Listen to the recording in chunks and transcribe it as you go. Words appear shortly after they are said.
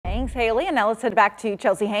Thanks, Haley. And now let's head back to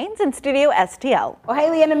Chelsea Haynes in Studio STL. Well,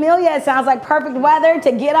 Haley and Amelia, it sounds like perfect weather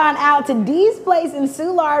to get on out to Dee's Place in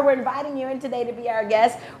Soulard. We're inviting you in today to be our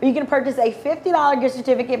guest, where you can purchase a $50 gift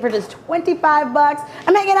certificate for just $25.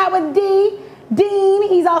 I'm hanging out with Dean.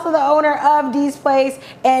 He's also the owner of Dee's Place,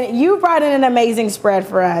 and you brought in an amazing spread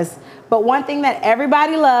for us. But one thing that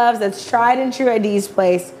everybody loves, that's tried and true at Dee's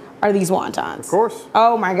Place, are these wontons. Of course.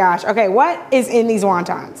 Oh my gosh. Okay, what is in these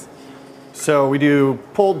wontons? So we do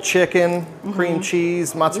pulled chicken, cream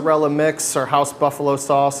cheese, mozzarella mix, our house buffalo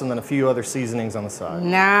sauce, and then a few other seasonings on the side.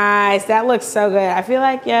 Nice. That looks so good. I feel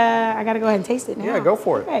like I got to go ahead and taste it now. Yeah, go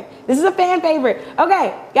for it. Okay. This is a fan favorite.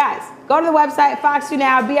 Okay, guys, go to the website,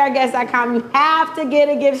 fox2now, beourguest.com. You have to get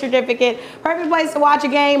a gift certificate. Perfect place to watch a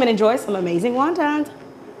game and enjoy some amazing wontons.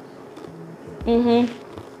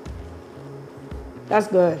 That's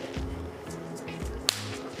good.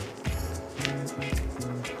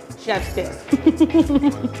 Chef's kiss.